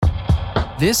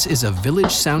This is a Village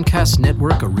Soundcast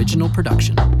Network original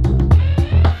production.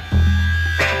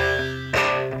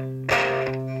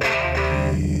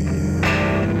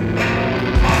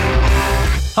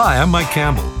 Hi, I'm Mike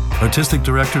Campbell, Artistic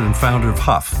Director and founder of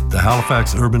Huff, the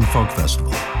Halifax Urban Folk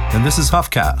Festival. And this is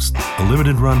Huffcast, a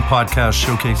limited-run podcast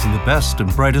showcasing the best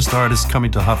and brightest artists coming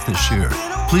to Huff this year.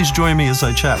 Please join me as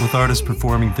I chat with artists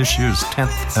performing this year's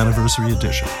 10th anniversary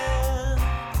edition.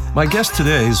 My guest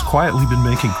today has quietly been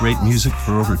making great music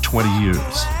for over 20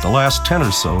 years, the last 10 or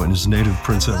so in his native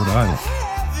Prince Edward Island.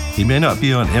 He may not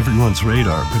be on everyone's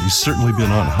radar, but he's certainly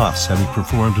been on Huff's, having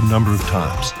performed a number of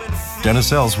times.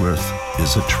 Dennis Ellsworth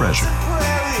is a treasure.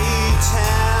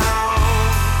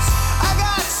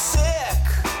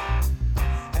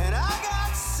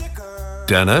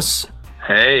 Dennis?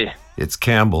 Hey. It's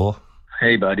Campbell.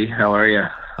 Hey, buddy. How are you?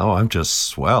 Oh, I'm just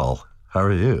swell. How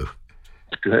are you?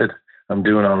 Good. I'm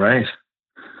doing all right.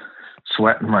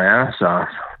 Sweating my ass off.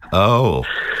 Oh,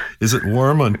 is it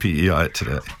warm on PEI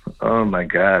today? Oh my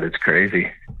God, it's crazy.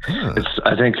 Huh.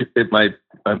 I think it might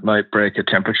break a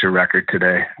temperature record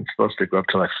today. It's supposed to go up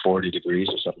to like 40 degrees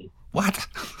or something. What?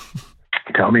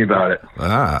 Tell me about it.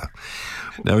 Ah.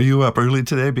 Now, are you up early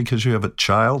today because you have a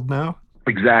child now?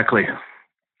 Exactly.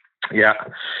 Yeah.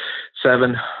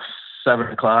 7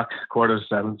 o'clock,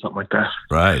 6:45, something like that.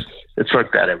 Right. It's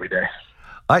like that every day.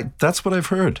 That's what I've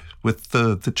heard with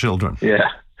the children. Yeah.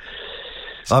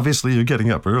 Obviously, you're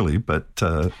getting up early, but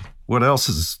what else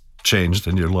has changed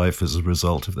in your life as a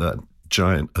result of that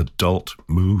giant adult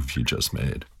move you just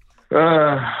made?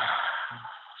 I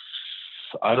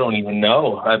don't even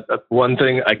know. One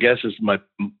thing, I guess, is my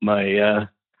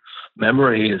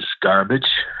memory is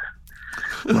garbage.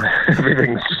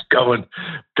 Everything's just going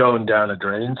down a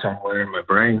drain somewhere in my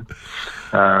brain.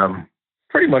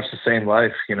 Pretty much the same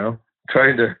life,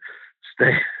 trying to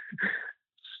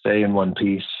stay in one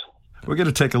piece. We're going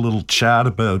to take a little chat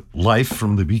about life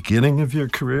from the beginning of your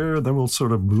career, and then we'll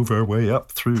sort of move our way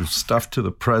up through stuff to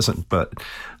the present. But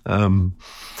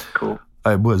cool.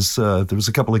 There was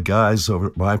a couple of guys over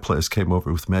at my place came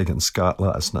over with Megan Scott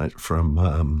last night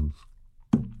from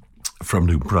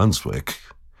New Brunswick,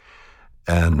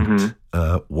 and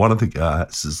one of the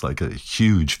guys is like a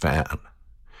huge fan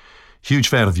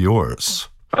of yours.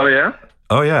 Oh yeah.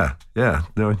 Oh yeah.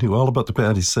 No, I knew all about the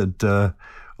band. He said,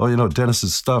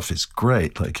 Dennis's stuff is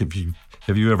great. Like, have you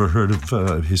ever heard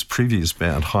of his previous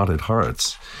band, Haunted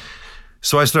Hearts?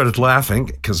 So I started laughing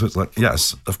because it was like,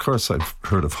 yes, of course I've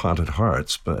heard of Haunted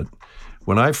Hearts. But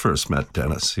when I first met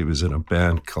Dennis, he was in a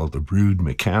band called the Rude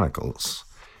Mechanicals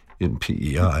in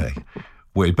PEI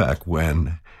way back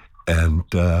when. And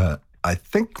I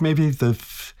think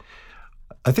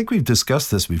we've discussed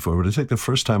this before, but I think the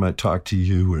first time I talked to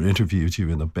you or interviewed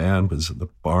you in the band was at the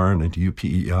barn at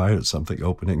UPEI or something,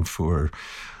 opening for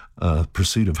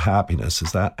Pursuit of Happiness.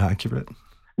 Is that accurate?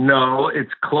 No,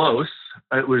 it's close.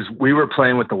 We were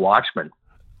playing with the Watchmen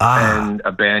and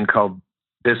a band called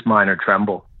This Minor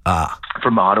Tremble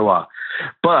from Ottawa.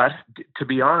 But to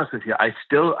be honest with you, I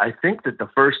think that the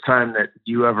first time that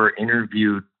you ever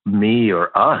interviewed me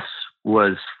or us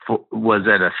was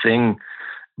at a thing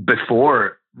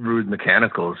before Rude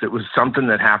Mechanicals. It was something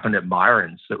that happened at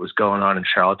Myron's that was going on in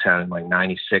Charlottetown in like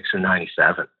 96 or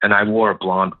 97. And I wore a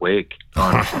blonde wig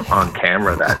on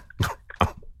camera that.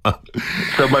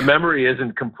 So my memory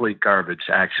isn't complete garbage,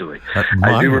 actually.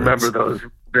 I do remember those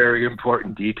very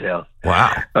important details.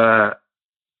 Wow.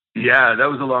 Yeah, that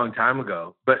was a long time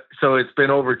ago. But so it's been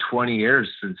over 20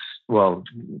 years since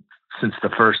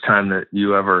the first time that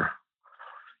you ever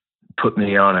put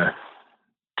me on a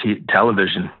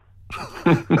television.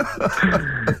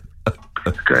 That's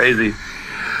crazy.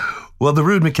 Well, the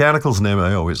Rude Mechanicals name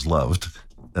I always loved,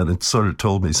 and it sort of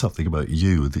told me something about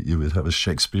you, that you would have a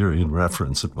Shakespearean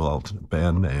reference involved in a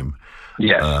band name.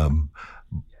 Yes.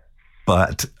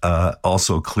 But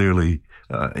also clearly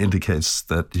indicates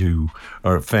that you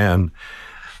are a fan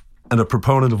and a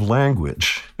proponent of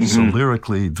language. Mm-hmm. So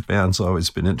lyrically, the band's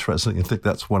always been interesting. I think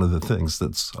that's one of the things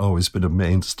that's always been a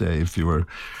mainstay of your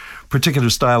particular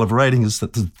style of writing, is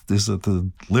that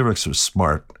the lyrics are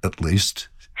smart, at least,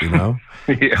 Yeah.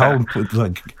 Is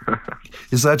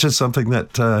that just something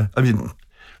that,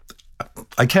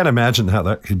 I can't imagine how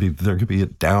there could be a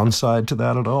downside to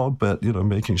that at all, but,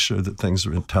 making sure that things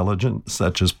are intelligent, is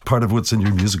that just part of what's in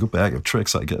your musical bag of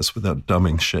tricks, I guess, without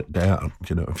dumbing shit down?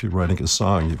 If you're writing a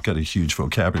song, you've got a huge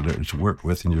vocabulary to work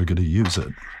with and you're going to use it.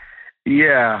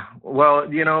 Yeah. Well,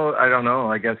 I don't know.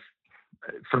 I guess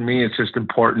for me, it's just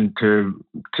important to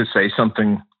say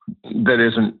something that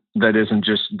isn't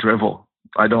just drivel.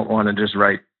 I don't want to just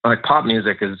write, like, pop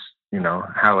music is,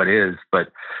 how it is,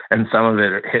 and some of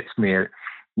it hits me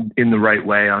in the right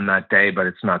way on that day, but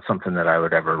it's not something that I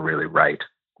would ever really write.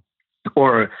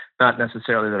 Or not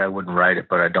necessarily that I wouldn't write it,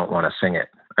 but I don't want to sing it.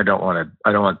 I don't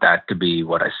want that to be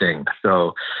what I sing.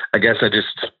 So I guess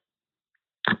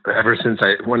ever since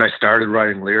when I started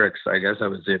writing lyrics, I guess I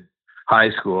was in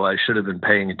high school. I should have been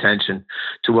paying attention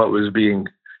to what was being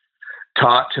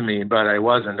taught to me, but I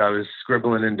wasn't. I was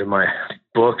scribbling into my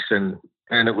books and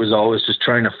it was always just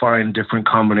trying to find different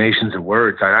combinations of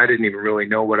words. I didn't even really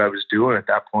know what I was doing at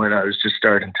that point. I was just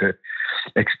starting to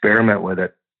experiment with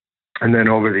it. And then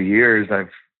over the years,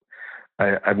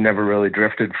 I've never really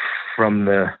drifted from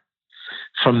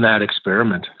that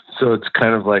experiment. So it's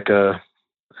kind of like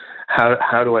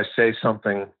how do I say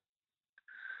something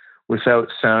without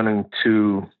sounding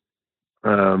too,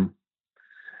 too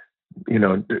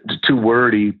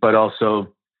wordy, but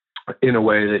also in a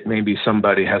way that maybe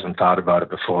somebody hasn't thought about it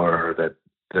before, or that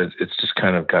it's just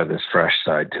kind of got this fresh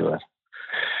side to it.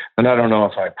 And I don't know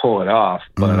if I pull it off,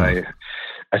 but I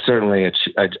certainly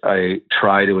I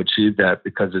try to achieve that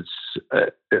because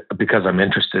because I'm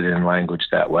interested in language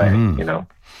that way, you know.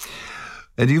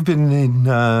 And you've been in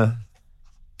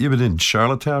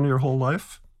Charlottetown your whole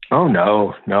life? Oh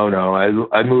no.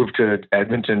 I moved to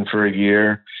Edmonton for a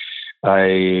year.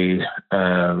 I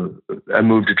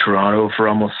moved to Toronto for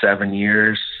almost 7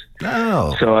 years.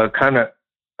 Oh. So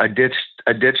I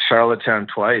ditched Charlottetown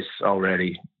twice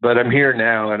already, but I'm here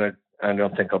now, and I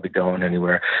don't think I'll be going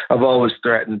anywhere. I've always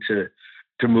threatened to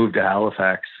move to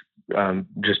Halifax,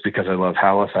 just because I love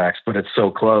Halifax, but it's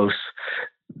so close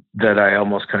that I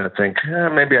almost kind of think,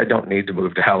 maybe I don't need to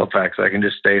move to Halifax. I can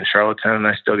just stay in Charlottetown and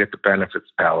I still get the benefits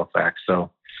of Halifax.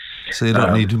 So you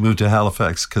don't need to move to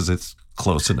Halifax because it's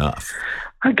close enough.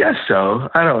 I guess so.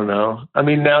 I don't know. I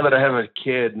mean, now that I have a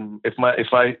kid,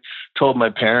 if I told my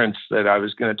parents that I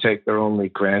was going to take their only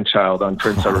grandchild on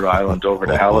Prince Edward Island over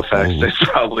to Halifax, they'd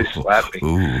probably slap me.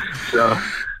 Ooh. So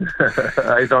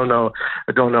I don't know.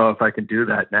 I don't know if I can do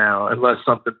that now, unless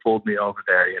something pulled me over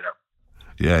there, you know.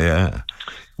 Yeah.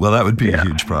 Well, that would be a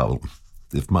huge problem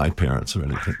if my parents or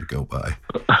anything to go by.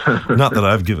 Not that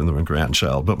I've given them a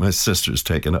grandchild, but my sister's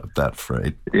taken up that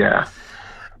freight. Yeah.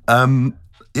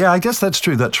 Yeah, I guess that's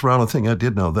true. That Toronto thing, I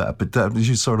did know that, but that was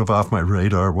you sort of off my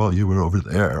radar while you were over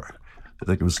there. I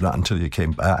think it was not until you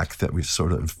came back that we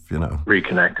sort of,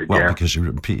 reconnected. Well, because you were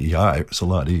in PEI, it was a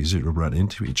lot easier to run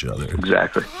into each other.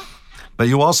 Exactly. But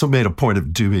you also made a point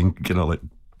of doing, like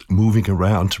moving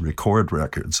around to record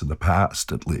records in the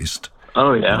past, at least.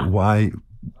 Oh yeah. Why?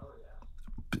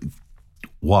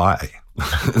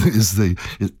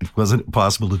 Wasn't it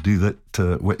possible to do that,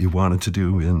 what you wanted to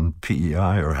do in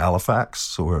PEI or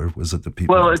Halifax, or was it the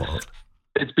people involved?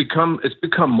 It's become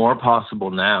more possible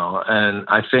now, and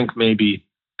I think maybe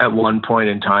at one point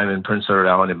in time in Prince Edward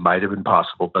Island it might have been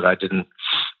possible, but I didn't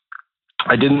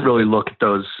really look at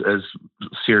those as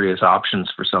serious options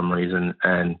for some reason.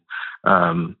 And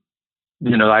I've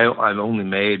only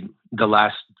made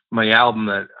my album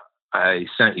that I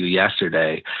sent you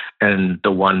yesterday and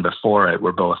the one before it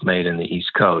were both made in the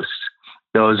East Coast.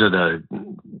 Those are the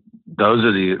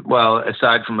well,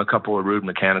 aside from a couple of Rude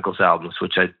Mechanicals albums,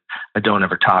 which I don't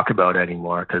ever talk about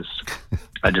anymore because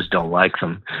I just don't like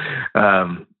them.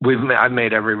 I've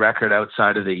made every record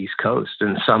outside of the East Coast,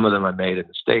 and some of them I made in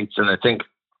the States. And I think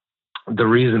the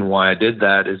reason why I did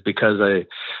that is because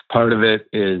part of it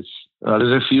is,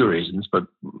 there's a few reasons, but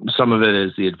some of it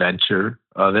is the adventure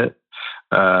of it.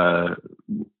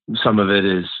 Some of it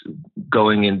is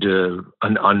going into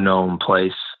an unknown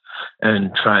place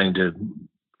and trying to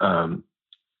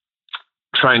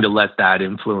let that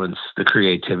influence the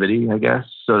creativity, I guess,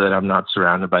 so that I'm not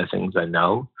surrounded by things I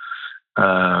know.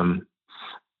 I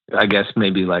guess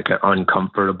maybe like an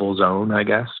uncomfortable zone, I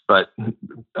guess. But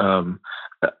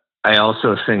I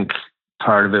also think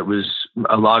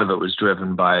a lot of it was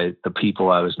driven by the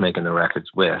people I was making the records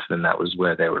with, and that was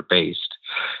where they were based.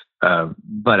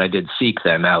 But I did seek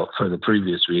them out for the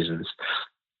previous reasons.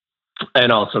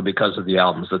 And also because of the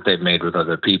albums that they've made with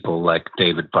other people like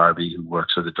David Barbie, who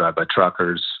works with the Drive-By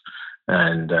Truckers,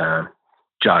 and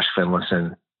Josh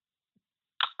Finlayson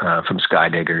from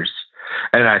Skydiggers.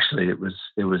 And actually it was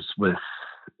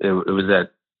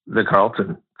at the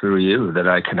Carlton through you that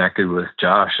I connected with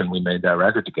Josh, and we made that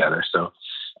record together. So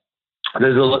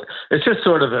it's just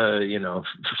sort of a,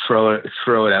 throw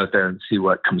it out there and see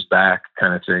what comes back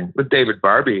kind of thing. With David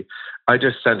Barbie, I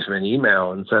just sent him an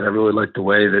email and said, I really like the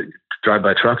way that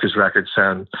Drive-By Truckers records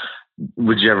sound.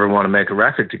 Would you ever want to make a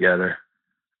record together?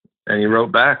 And he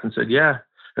wrote back and said, yeah.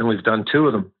 And we've done 2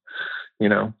 of them,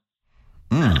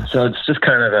 So it's just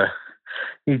kind of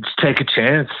you just take a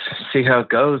chance, see how it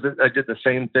goes. I did the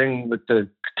same thing with the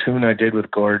tune I did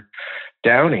with Gord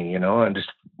Downie, and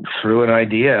just threw an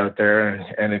idea out there,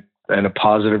 and a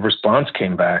positive response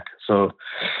came back. So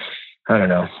I don't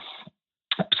know.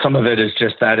 Some of it is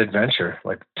just that adventure,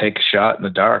 like take a shot in the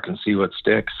dark and see what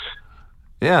sticks.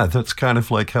 Yeah, that's kind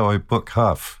of like how I book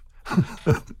Huff.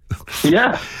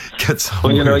 Yeah.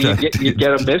 Well, you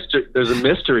get a mystery. There's a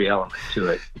mystery element to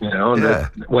it, Yeah.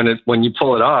 That when you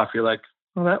pull it off, you're like,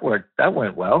 well, that worked. That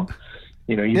went well.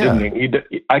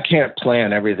 I can't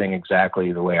plan everything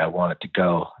exactly the way I want it to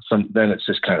go. Then it's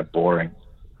just kind of boring.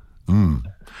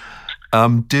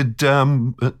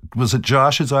 Was it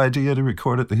Josh's idea to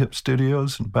record at the Hip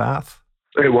Studios in Bath?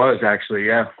 It was actually,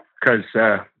 yeah, because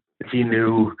he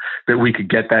knew that we could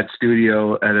get that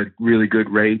studio at a really good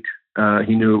rate.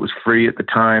 He knew it was free at the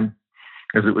time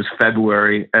because it was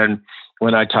February. And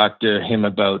when I talked to him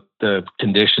about the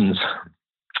conditions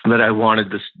that I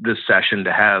wanted this session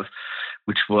to have,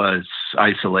 which was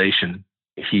isolation,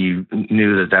 he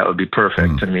knew that would be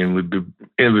perfect. I mean,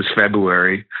 it was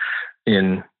February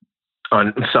on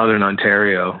Southern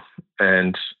Ontario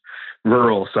and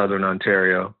rural Southern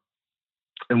Ontario.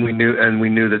 And we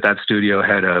knew that studio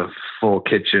had a full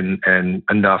kitchen and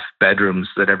enough bedrooms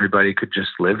that everybody could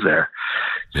just live there.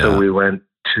 Yeah. So we went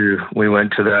to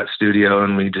that studio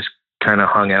and we just kind of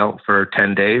hung out for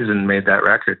 10 days and made that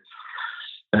record.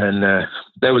 And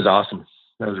that was awesome.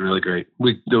 That was really great.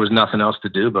 There was nothing else to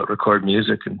do but record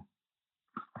music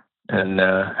and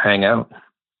hang out.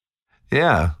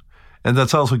 Yeah. And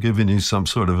that's also giving you some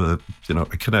sort of a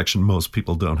connection most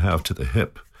people don't have to the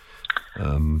hip.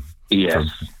 Yes.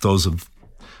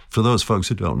 For those folks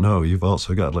who don't know, you've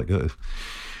also got like a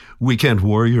weekend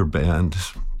warrior band,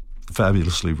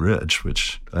 Fabulously Rich,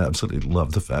 which I absolutely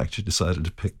love the fact you decided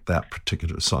to pick that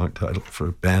particular song title for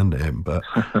a band name. But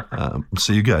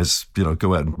so you guys,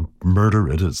 go out and murder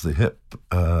it as the hip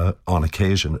on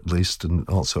occasion, at least, and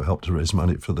also help to raise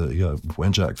money for the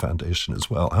Wenjack Foundation as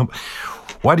well.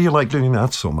 Why do you like doing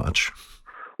that so much?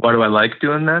 Why do I like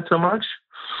doing that so much?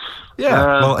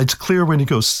 Yeah, well, it's clear when you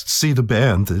go see the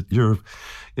band that you're,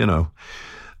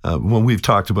 when we've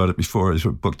talked about it before, is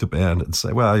we booked a band and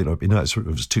say, well, it'd be nice if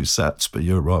it was 2 sets, but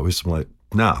you're always like,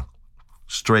 no,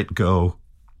 straight go,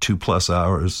 2+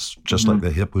 hours, just like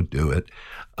the hip would do it.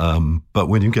 But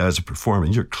when you guys are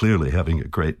performing, you're clearly having a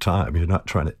great time. You're not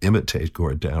trying to imitate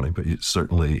Gord Downie, but you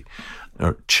certainly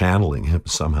are channeling him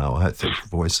somehow. I think your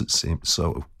voices seem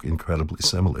so incredibly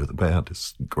similar. The band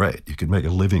is great. You could make a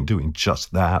living doing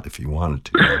just that if you wanted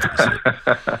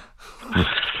to.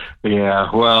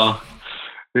 Yeah, well,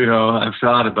 I've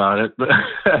thought about it, but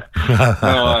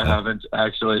no, I haven't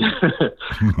actually.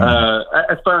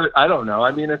 I don't know.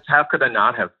 I mean, it's how could I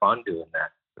not have fun doing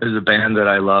that? There's a band that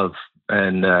I love,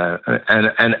 and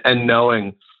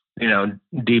knowing,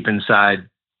 deep inside,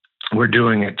 we're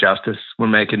doing it justice. We're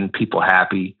making people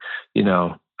happy.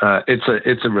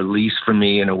 It's a release for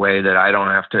me in a way that I don't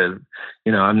have to.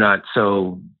 I'm not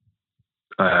so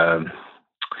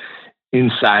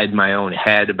inside my own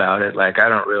head about it. Like I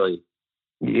don't really.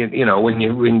 When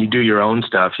you do your own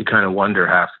stuff, you kind of wonder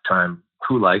half the time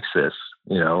who likes this,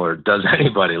 or does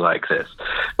anybody like this?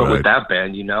 But With that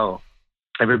band,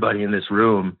 everybody in this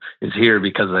room is here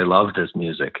because they love this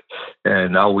music,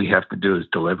 and all we have to do is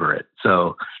deliver it.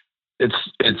 So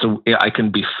I can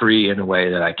be free in a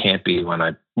way that I can't be when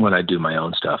I do my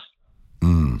own stuff.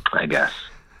 I guess.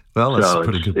 Well, that's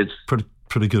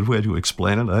pretty good way to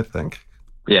explain it, I think.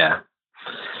 Yeah.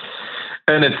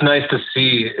 And it's nice to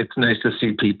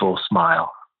see people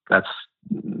smile. That's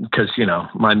because,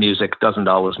 my music doesn't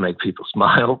always make people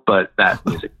smile, but that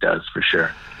music does for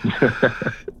sure.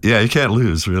 Yeah, you can't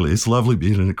lose, really. It's lovely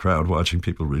being in a crowd watching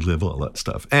people relive all that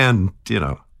stuff. And,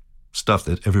 stuff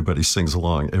that everybody sings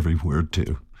along every word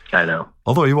to. I know.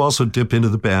 Although you also dip into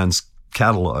the band's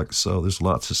catalog, so there's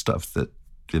lots of stuff that,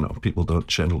 people don't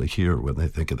generally hear when they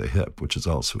think of the hip, which is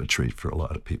also a treat for a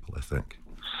lot of people, I think.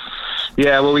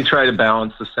 Yeah, well, we try to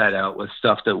balance the set out with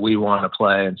stuff that we want to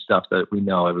play and stuff that we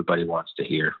know everybody wants to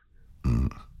hear.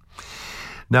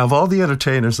 Now, of all the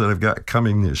entertainers that I've got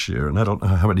coming this year, and I don't know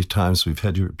how many times we've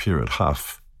had you appear at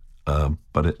Huff,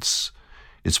 but it's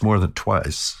more than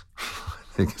twice.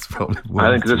 I think it's probably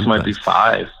this might be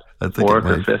 5, 4th or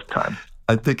 5th time.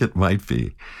 I think it might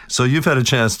be. So you've had a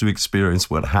chance to experience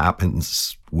what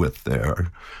happens with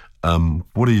there.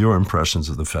 What are your impressions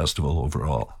of the festival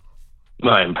overall?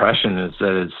 My impression is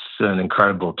that it's an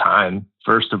incredible time,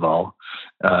 first of all.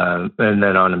 And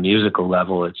then on a musical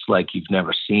level, it's like you've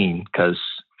never seen because,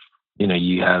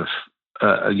 you have,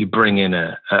 you bring in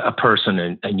a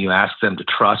person and you ask them to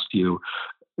trust you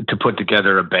to put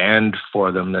together a band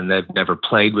for them, and they've never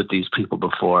played with these people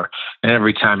before. And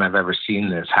every time I've ever seen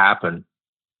this happen,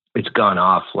 it's gone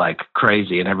off like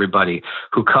crazy. And everybody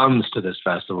who comes to this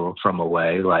festival from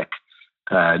away, like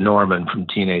Norman from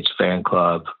Teenage Fan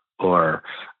Club or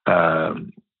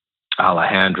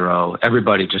Alejandro,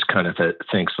 everybody just kind of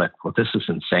thinks like, well, this is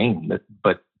insane,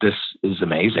 but this is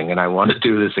amazing. And I want to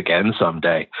do this again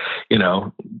someday. You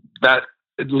know, that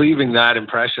leaving that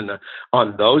impression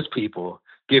on those people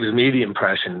gives me the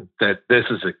impression that this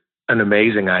is an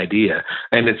amazing idea.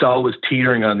 And it's always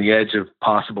teetering on the edge of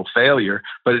possible failure,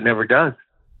 but it never does.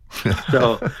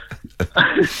 So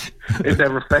it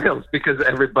never fails, because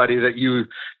everybody that you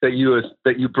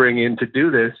bring in to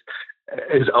do this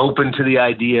is open to the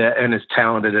idea and is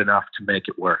talented enough to make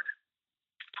it work.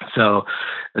 So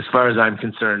as far as I'm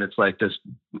concerned, it's like this,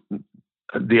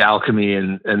 the alchemy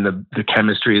and the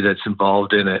chemistry that's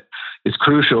involved in it is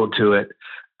crucial to it.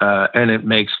 And it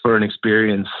makes for an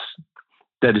experience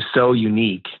that is so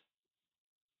unique.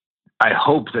 I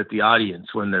hope that the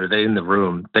audience, when they're in the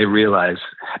room, they realize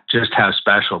just how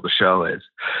special the show is,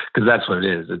 because that's what it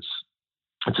is.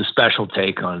 It's a special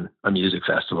take on a music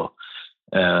festival.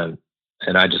 And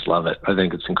I just love it. I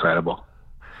think it's incredible.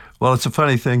 Well, it's a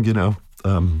funny thing, you know,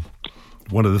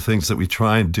 one of the things that we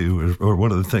try and do, or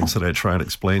one of the things that I try and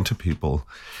explain to people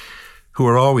who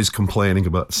are always complaining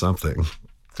about something,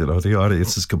 you know, the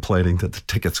audience is complaining that the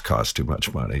tickets cost too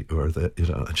much money, or that, you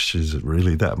know, is it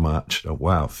really that much? You know,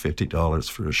 wow, $50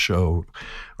 for a show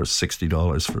or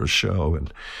 $60 for a show.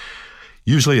 And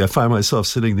usually I find myself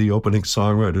sitting in the opening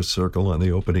songwriters circle on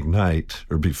the opening night,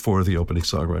 or before the opening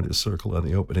songwriters circle on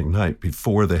the opening night,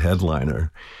 before the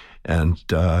headliner. And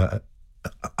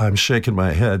I'm shaking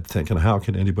my head thinking, how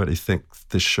can anybody think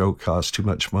this show costs too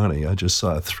much money? I just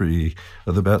saw 3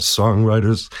 of the best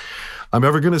songwriters I'm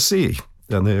ever going to see.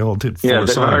 And they all did 4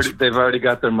 songs. They've already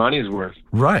got their money's worth.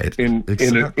 Right. In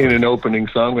an opening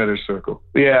songwriter circle.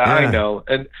 Yeah, I know.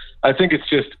 And I think it's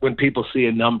just when people see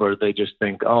a number, they just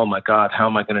think, oh my God, how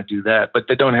am I going to do that? But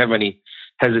they don't have any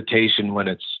hesitation when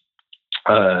it's,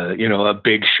 you know, a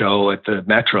big show at the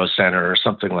Metro Center or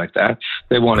something like that.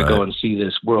 They want to go and see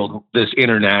this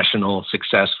international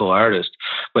successful artist.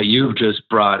 But you've just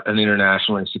brought an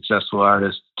internationally successful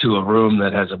artist to a room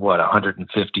that has a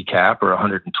 150 cap or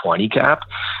 120 cap,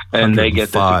 and they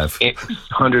get this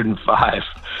 105.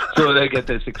 So they get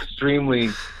this extremely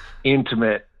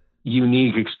intimate,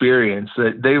 unique experience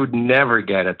that they would never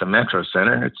get at the Metro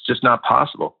Center. It's just not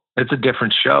possible. It's a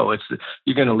different show.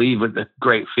 You're going to leave with a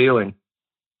great feeling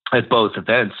at both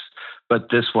events, but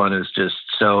this one is just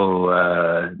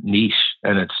so niche,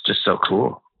 and it's just so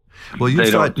cool. Well, they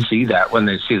don't see that when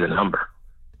they see the number.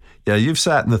 Yeah, you've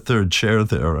sat in the 3rd chair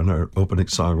there on our opening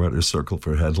songwriter circle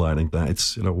for headlining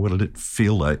nights. You know, what did it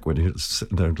feel like when you're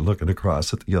sitting there looking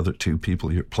across at the other 2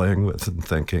 people you're playing with and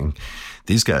thinking,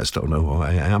 these guys don't know who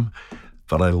I am,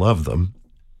 but I love them?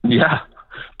 Yeah.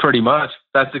 Pretty much.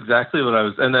 That's exactly what I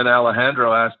was. And then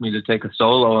Alejandro asked me to take a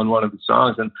solo on one of the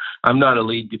songs, and I'm not a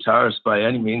lead guitarist by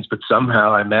any means, but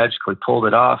somehow I magically pulled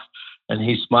it off, and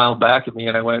he smiled back at me,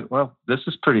 and I went, well, this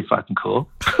is pretty fucking cool.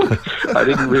 I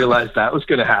didn't realize that was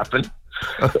going to happen.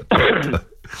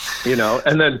 You know,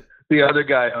 and then the other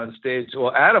guy on stage,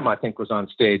 well, Adam, I think, was on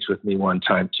stage with me one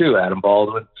time too, Adam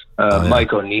Baldwin.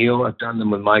 Mike O'Neill, I've done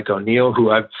them with Mike O'Neill,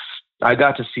 who I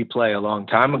got to see play a long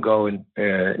time ago, and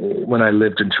when I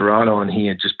lived in Toronto, and he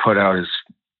had just put out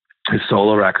his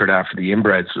solo record after the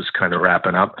Inbreds was kind of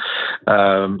wrapping up,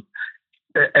 and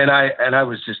I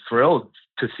was just thrilled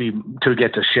to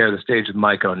get to share the stage with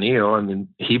Mike O'Neill. I mean,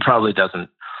 he probably doesn't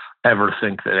ever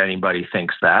think that anybody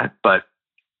thinks that, but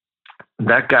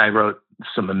that guy wrote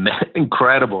some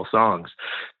incredible songs,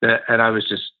 and I was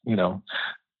just, you know,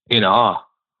 in awe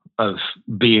of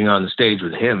being on the stage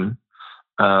with him.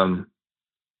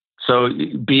 So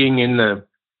being in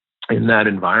that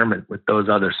environment with those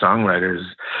other songwriters,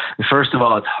 first of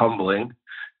all, it's humbling,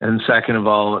 and second of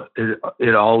all,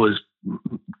 it always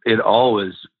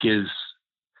gives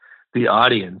the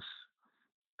audience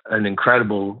an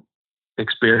incredible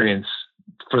experience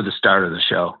for the start of the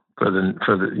show, for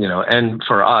the you know, and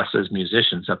for us as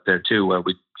musicians up there too, where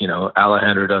we, you know,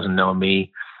 Alejandro doesn't know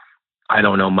me. I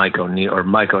don't know Mike O'Neill, or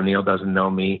Mike O'Neill doesn't know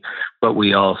me, but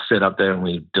we all sit up there and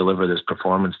we deliver this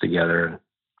performance together, and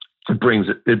it brings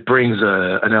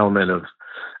an element of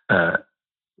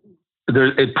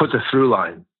it puts a through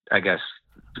line, I guess,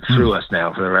 through us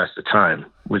now for the rest of the time,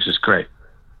 which is great.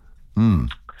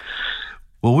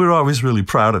 Well, we're always really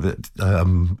proud of it,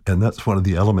 and that's one of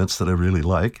the elements that I really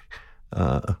like,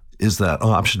 is that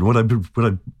option. What I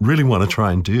really want to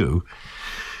try and do,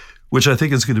 which I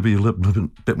think is going to be a little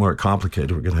bit more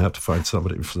complicated. We're going to have to find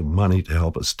somebody for some money to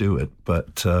help us do it.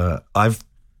 But I've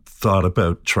thought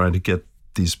about trying to get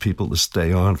these people to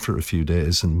stay on for a few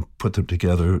days and put them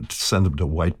together, send them to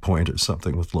White Point or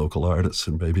something with local artists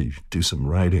and maybe do some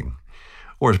writing,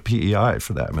 or to PEI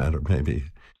for that matter, maybe.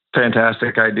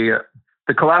 Fantastic idea.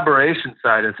 The collaboration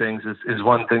side of things is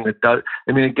one thing that does,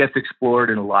 I mean, it gets explored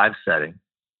in a live setting,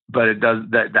 but it does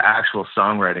the actual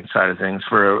songwriting side of things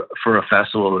for a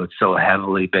festival that's so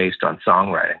heavily based on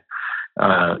songwriting.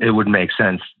 It would make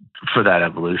sense for that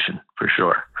evolution for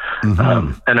sure.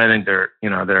 Mm-hmm. And I think there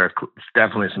are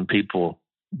definitely some people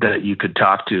that you could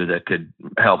talk to that could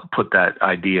help put that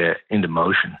idea into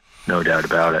motion. No doubt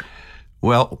about it.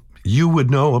 Well, you would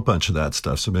know a bunch of that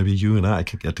stuff, so maybe you and I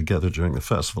could get together during the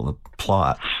festival and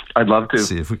plot. I'd love to.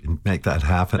 See if we can make that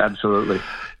happen. Absolutely.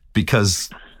 Because,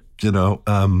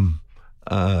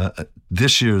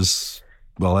 this year's,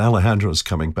 Alejandro's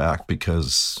coming back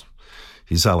because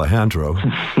he's Alejandro,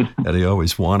 and he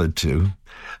always wanted to.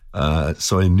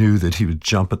 So I knew that he would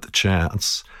jump at the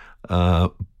chance.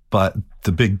 But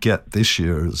the big get this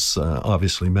year is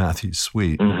obviously Matthew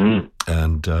Sweet. Mm-hmm.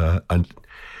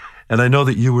 And I know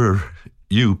that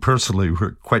you personally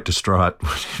were quite distraught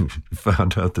when you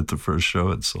found out that the first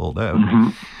show had sold out.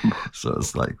 Mm-hmm. So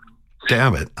it's like,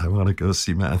 damn it, I want to go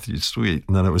see Matthew Sweet.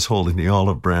 And then I was holding the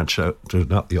olive branch out,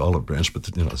 not the olive branch, but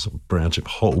some branch of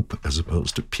hope as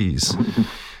opposed to peace,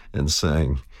 and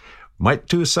saying, might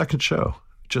do a second show,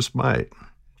 just might.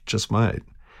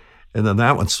 And then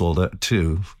that one sold out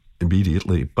too,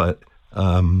 immediately. But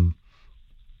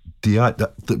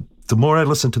the more I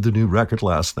listened to the new record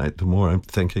last night, the more I'm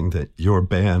thinking that your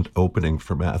band opening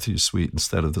for Matthew Sweet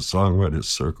instead of the Songwriters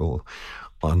Circle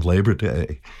on Labor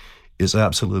Day is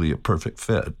absolutely a perfect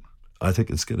fit. I think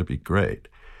it's going to be great.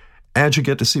 And you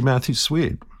get to see Matthew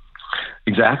Sweet.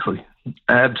 Exactly.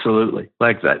 Absolutely.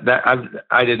 Like that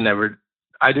I didn't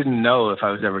know if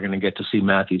I was ever going to get to see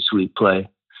Matthew Sweet play,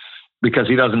 because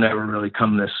he doesn't ever really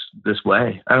come this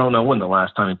way. I don't know when the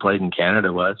last time he played in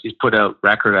Canada was. He's put out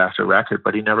record after record,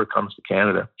 but he never comes to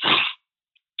Canada.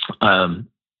 And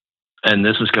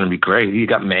this is going to be great. You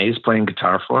got Maze playing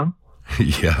guitar for him.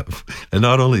 Yeah, and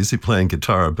not only is he playing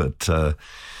guitar, but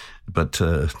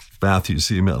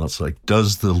Matthew's email, it's like,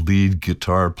 does the lead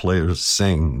guitar player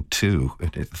sing too?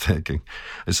 And you're thinking,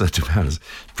 I said to Matt, it's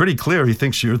pretty clear he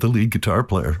thinks you're the lead guitar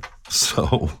player.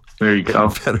 So there you go.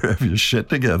 You better have your shit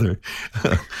together.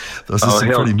 Those are some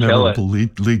pretty memorable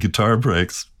lead guitar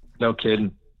breaks. No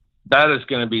kidding. That is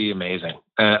going to be amazing.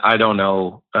 I don't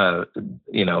know, as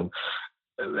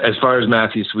far as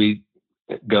Matthew Sweet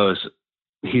goes,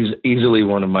 he's easily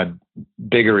one of my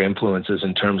bigger influences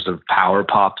in terms of power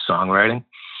pop songwriting.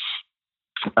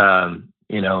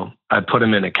 I put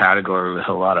him in a category with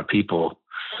a lot of people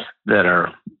that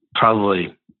are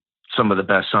probably some of the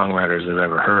best songwriters I've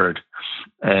ever heard.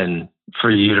 And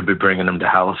for you to be bringing them to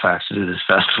Halifax to do this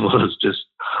festival is just,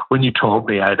 when you told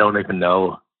me, I don't even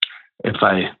know if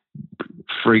I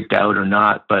freaked out or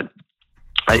not, but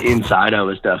inside I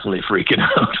was definitely freaking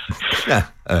out. Yeah.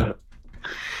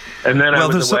 And then I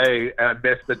was away and I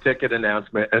missed the ticket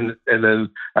announcement. And then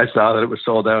I saw that it was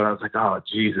sold out. And I was like, oh,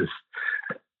 Jesus.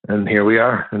 And here we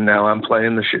are. And now I'm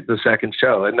playing the second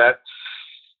show. And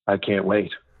I can't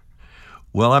wait.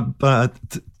 Well, I've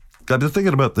been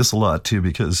thinking about this a lot too,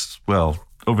 because,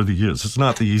 over the years, it's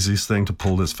not the easiest thing to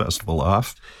pull this festival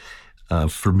off.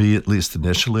 For me, at least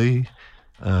initially,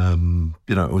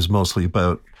 it was mostly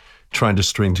about trying to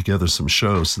string together some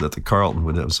shows so that the Carlton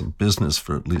would have some business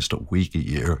for at least a week a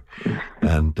year.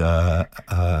 And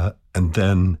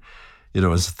then,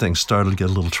 as things started to get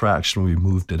a little traction, we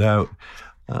moved it out.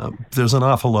 There's an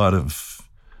awful lot of,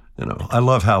 I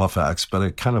love Halifax, but I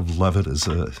kind of love it as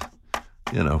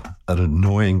an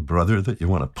annoying brother that you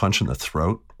want to punch in the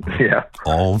throat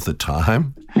all the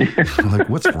time. Like,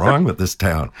 what's wrong with this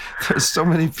town? There's so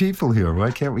many people here.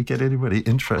 Why can't we get anybody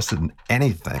interested in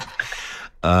anything?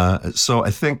 So I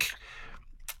think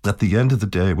at the end of the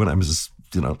day, when I was,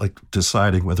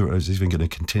 deciding whether I was even going to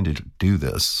continue to do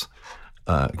this,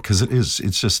 because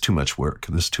it's just too much work.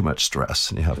 There's too much stress,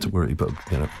 and you have to worry about,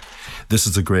 this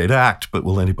is a great act, but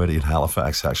will anybody in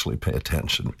Halifax actually pay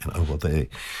attention?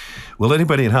 Will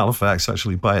anybody in Halifax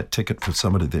actually buy a ticket for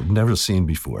somebody they've never seen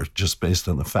before, just based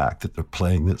on the fact that they're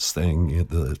playing this thing,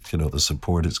 the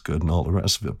support is good and all the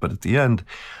rest of it. But at the end,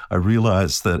 I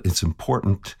realized that it's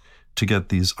important to get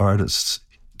these artists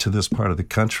to this part of the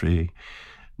country,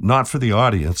 not for the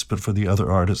audience, but for the other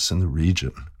artists in the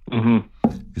region. Mm-hmm.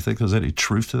 You think there's any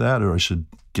truth to that, or I should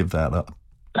give that up?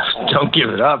 Don't give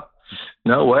it up.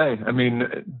 No way. I mean,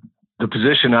 the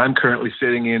position I'm currently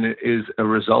sitting in is a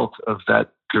result of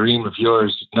that dream of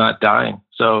yours not dying.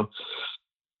 So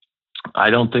I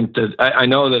don't think that, I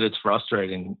know that it's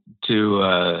frustrating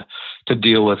to to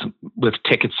deal with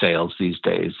ticket sales these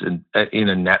days, and in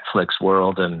a Netflix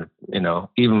world, and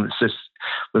even just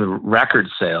with record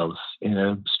sales in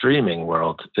a streaming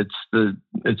world. It's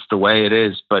the way it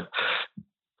is. But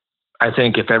I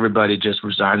think if everybody just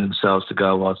resigned themselves to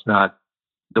go, well, it's not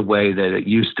the way that it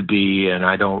used to be, and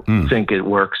I don't think it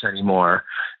works anymore,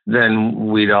 then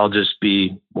we'd all just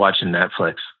be watching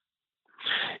Netflix.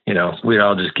 We'd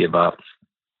all just give up.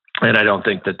 And I don't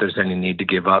think that there's any need to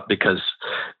give up, because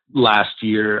last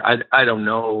year, I don't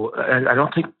know. I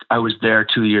don't think I was there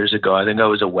 2 years ago. I think I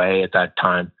was away at that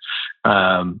time.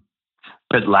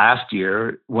 But last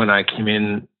year, when I came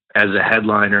in as a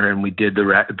headliner and we did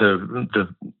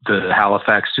the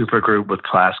Halifax supergroup with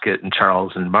Plaskett and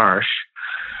Charles and Marsh,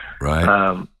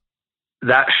 right?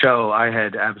 That show, I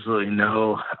had absolutely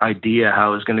no idea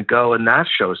how it was going to go, and that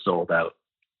show sold out.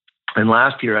 And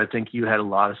last year, I think you had a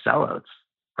lot of sellouts,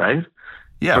 right?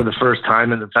 Yeah. For the first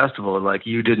time in the festival, like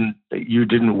you didn't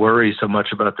worry so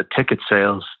much about the ticket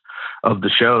sales of the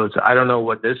shows. I don't know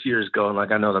what this year is going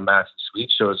like. I know the Max and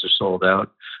Sweet shows are sold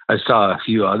out. I saw a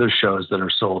few other shows that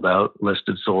are sold out,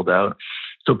 listed sold out.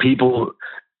 So people,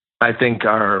 I think,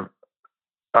 are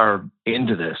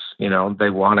into this. They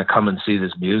want to come and see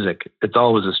this music. It's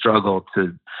always a struggle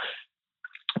to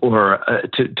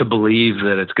believe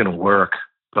that it's going to work.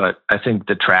 But I think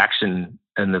the traction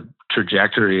and the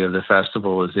trajectory of the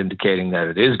festival is indicating that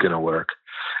it is going to work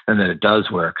and that it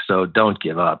does work. So don't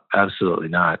give up. Absolutely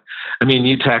not. I mean,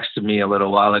 you texted me a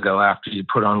little while ago after you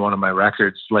put on one of my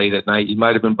records late at night. You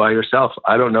might have been by yourself.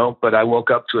 I don't know. But I woke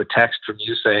up to a text from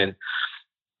you saying,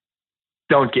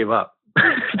 don't give up.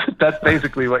 That's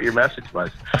basically what your message was.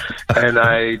 And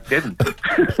I didn't.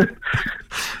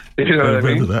 You know what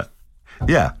I mean? That.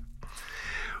 Yeah.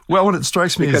 Well, when it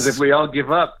strikes me because if we all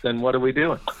give up, then what are we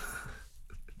doing?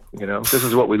 This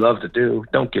is what we love to do.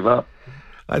 Don't give up.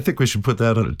 I think we should put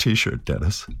that on a T-shirt,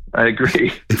 Dennis. I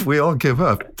agree. If we all give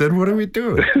up, then what are we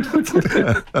doing?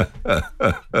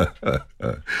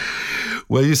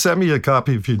 Well, you sent me a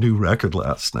copy of your new record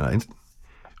last night,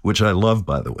 which I love,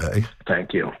 by the way.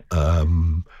 Thank you.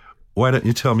 Why don't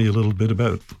you tell me a little bit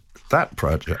about that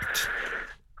project?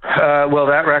 Well,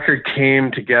 that record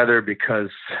came together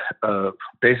because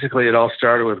basically it all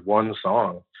started with one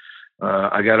song.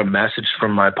 I got a message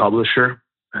from my publisher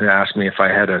who asked me if I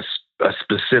had a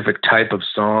specific type of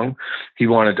song. He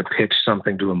wanted to pitch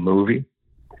something to a movie.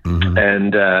 Mm-hmm.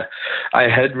 And I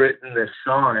had written this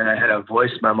song, and I had a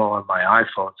voice memo on my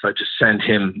iPhone. So I just sent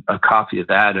him a copy of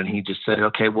that, and he just said,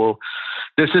 okay, well,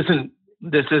 this isn't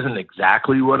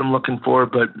exactly what I'm looking for,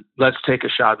 but let's take a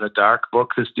shot in the dark,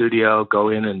 book the studio, go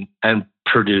in and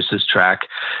produce this track.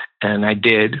 And I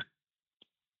did.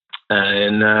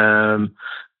 And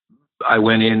I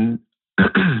went in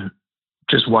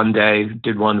just one day,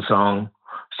 did one song,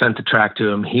 sent the track to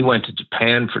him. He went to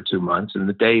Japan for 2 months, and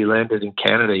the day he landed in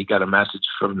Canada, he got a message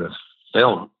from the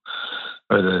film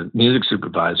or the music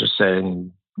supervisor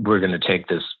saying, we're going to take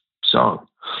this song.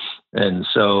 And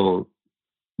so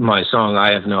my song,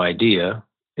 I Have No Idea,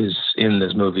 is in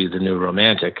this movie, The New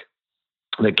Romantic,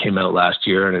 that came out last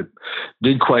year, and it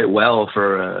did quite well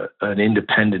for an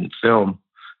independent film.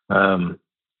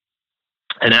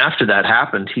 And after that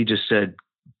happened, he just said,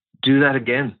 do that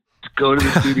again. Go to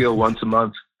the studio once a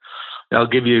month. I'll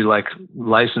give you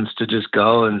license to just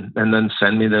go and then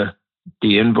send me the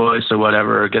invoice or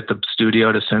whatever, or get the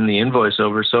studio to send the invoice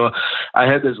over. So I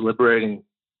had this liberating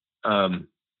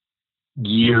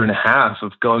year and a half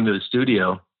of going to the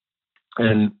studio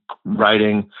and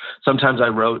writing. Sometimes I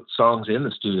wrote songs in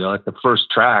the studio, like the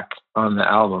first track on the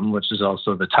album, which is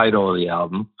also the title of the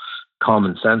album,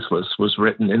 Common Senseless, was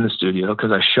written in the studio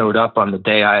because I showed up on the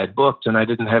day I had booked and I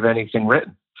didn't have anything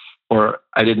written, or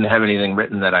I didn't have anything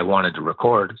written that I wanted to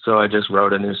record. So I just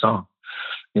wrote a new song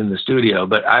in the studio,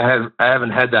 but I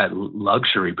haven't had that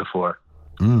luxury before.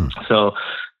 So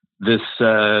this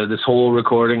whole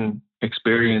recording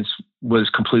experience was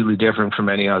completely different from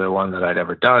any other one that I'd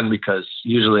ever done, because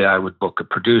usually I would book a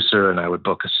producer and I would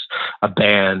book a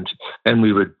band, and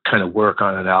we would kind of work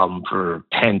on an album for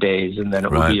 10 days and then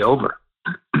it would be over.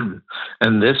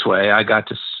 And this way I got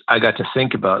to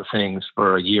think about things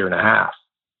for a year and a half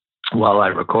while I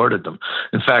recorded them.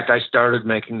 In fact, I started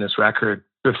making this record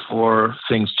before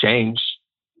Things Change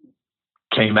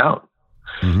came out.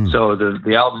 Mm-hmm. So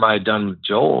the album I had done with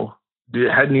Joel, it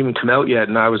hadn't even come out yet,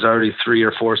 and I was already 3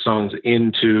 or 4 songs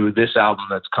into this album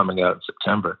that's coming out in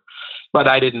September. But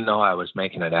I didn't know I was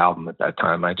making an album at that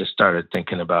time. I just started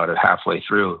thinking about it halfway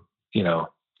through,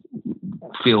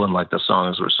 feeling like the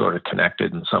songs were sort of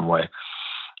connected in some way.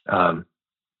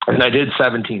 And I did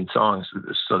 17 songs,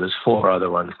 so there's 4 other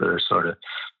ones that are sort of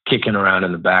kicking around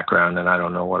in the background, and I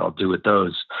don't know what I'll do with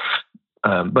those.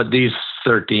 But these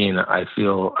 13, I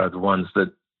feel, are the ones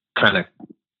that kind of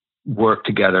work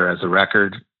together as a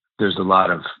record. There's a lot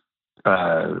of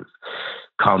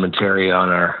commentary on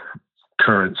our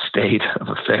current state of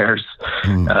affairs.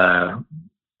 The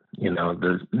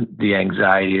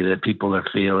anxiety that people are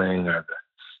feeling, or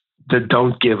the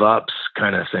don't give ups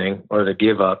kind of thing, or the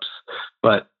give ups.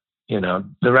 But,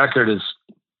 the record is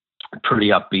pretty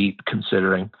upbeat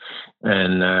considering.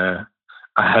 And I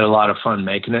had a lot of fun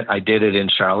making it. I did it in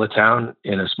Charlottetown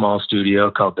in a small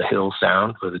studio called The Hill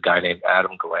Sound with a guy named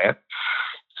Adam Gallant.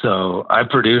 So I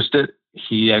produced it.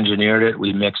 He engineered it.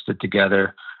 We mixed it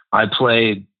together. I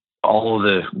played all of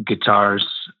the guitars.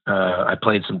 I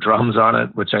played some drums on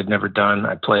it, which I'd never done.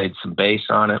 I played some bass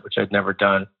on it, which I'd never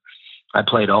done. I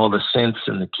played all the synths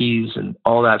and the keys and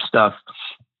all that stuff.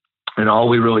 And all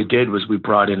we really did was we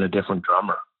brought in a different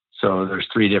drummer. So there's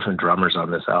 3 different drummers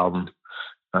on this album.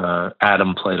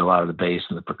 Adam played a lot of the bass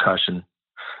and the percussion.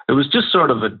 It was just sort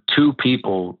of 2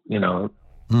 people,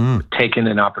 taking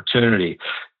an opportunity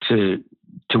to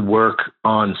work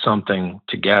on something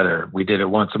together. We did it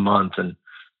once a month, and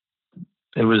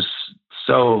it was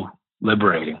so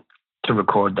liberating to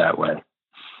record that way.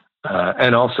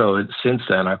 And also, since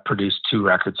then, I've produced 2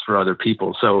 records for other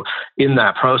people. So in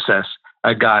that process,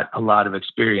 I got a lot of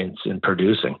experience in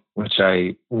producing, which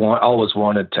I always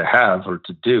wanted to have or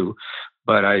to do,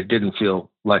 but I didn't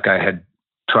feel like I had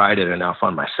tried it enough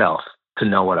on myself to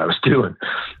know what I was doing.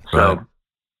 Right. So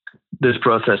this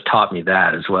process taught me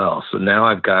that as well. So now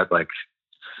I've got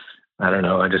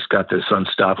I just got this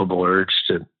unstoppable urge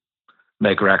to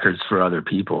make records for other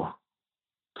people.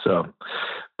 So,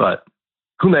 but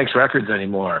who makes records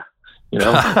anymore?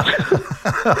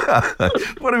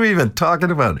 What are we even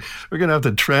talking about? We're going to have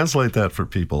to translate that for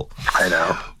people. I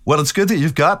know. Well, it's good that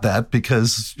you've got that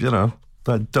because,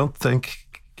 I don't think,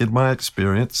 in my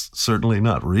experience, certainly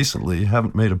not recently, you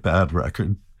haven't made a bad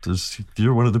record.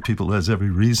 You're one of the people who has every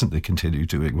reason to continue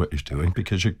doing what you're doing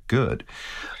because you're good.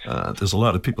 There's a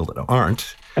lot of people that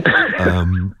aren't.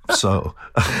 So,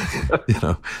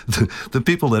 the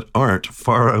people that aren't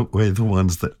far outweigh the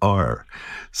ones that are.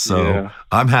 So yeah.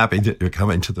 I'm happy that you're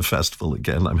coming to the festival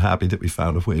again. I'm happy that we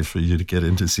found a way for you to get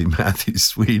in to see Matthew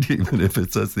Sweet, even if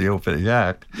it's as the opening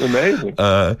act. Amazing.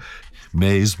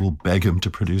 Maze will beg him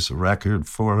to produce a record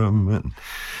for him and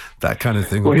that kind of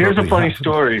thing. Well, here's a funny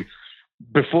story.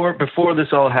 Before this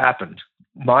all happened,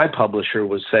 my publisher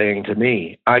was saying to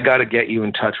me, I got to get you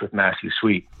in touch with Matthew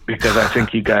Sweet because I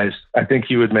think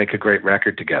you would make a great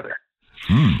record together.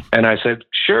 And I said,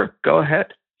 sure, go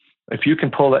ahead. If you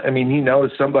can pull that, he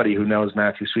knows somebody who knows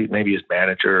Matthew Sweet, maybe his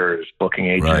manager or his booking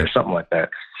agent or something like that.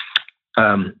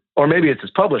 Or maybe it's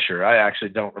his publisher. I actually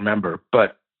don't remember,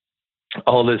 but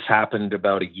all this happened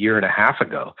about 1.5 years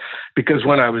ago because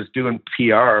when I was doing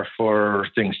PR for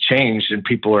Things Changed and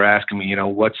people were asking me,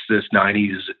 what's this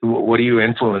 90s? What are you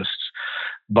influenced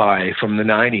by from the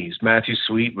 90s? Matthew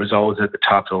Sweet was always at the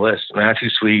top of the list. Matthew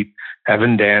Sweet,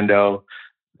 Evan Dando,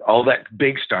 all that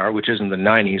big star, which isn't the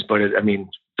 90s, but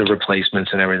the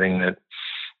Replacements and everything that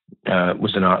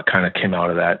kind of came out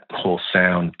of that whole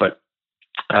sound. But,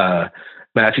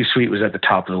 Matthew Sweet was at the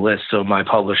top of the list. So my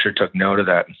publisher took note of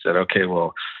that and said, okay,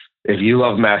 well, if you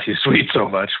love Matthew Sweet so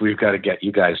much, we've got to get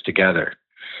you guys together.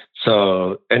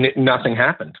 So, nothing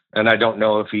happened. And I don't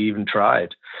know if he even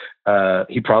tried.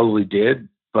 He probably did,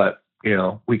 but,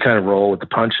 we kind of roll with the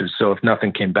punches. So if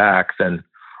nothing came back, then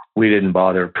we didn't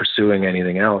bother pursuing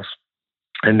anything else.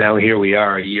 And now here we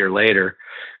are 1 year later.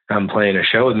 I'm playing a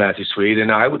show with Matthew Sweet, and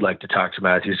I would like to talk to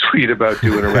Matthew Sweet about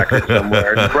doing a record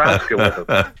somewhere in Nebraska with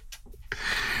him.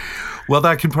 Well,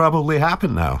 that can probably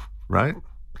happen now, right?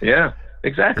 Yeah,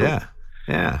 exactly.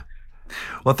 Yeah.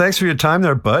 Well, thanks for your time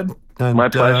there, bud. And, my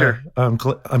pleasure. I'm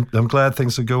glad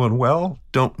things are going well.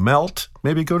 Don't melt.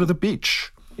 Maybe go to the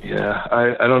beach. Yeah,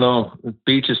 I don't know. The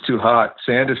beach is too hot.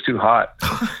 Sand is too hot.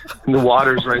 And the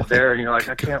water's right there, and you're like,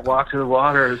 I can't walk to the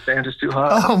water. The sand is too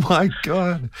hot. Oh my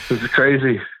God, this is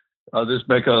crazy. I'll just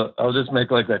make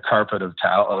like a carpet of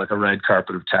towel, like a red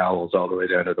carpet of towels all the way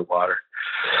down to the water.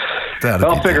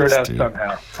 I'll figure it out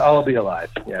somehow. I'll be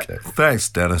alive. Yeah. Okay. Thanks,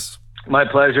 Dennis. My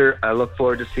pleasure. I look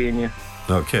forward to seeing you.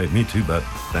 Okay, me too, bud.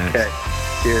 Thanks. Okay.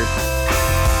 Cheers.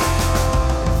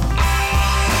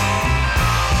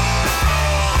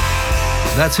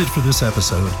 That's it for this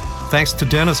episode. Thanks to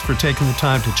Dennis for taking the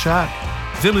time to chat,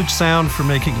 Village Sound for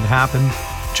making it happen,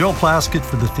 Joel Plaskett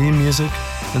for the theme music,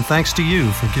 and thanks to you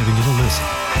for giving it a listen.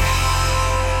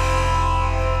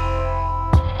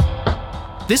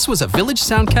 This was a Village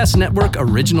Soundcast Network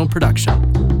original production.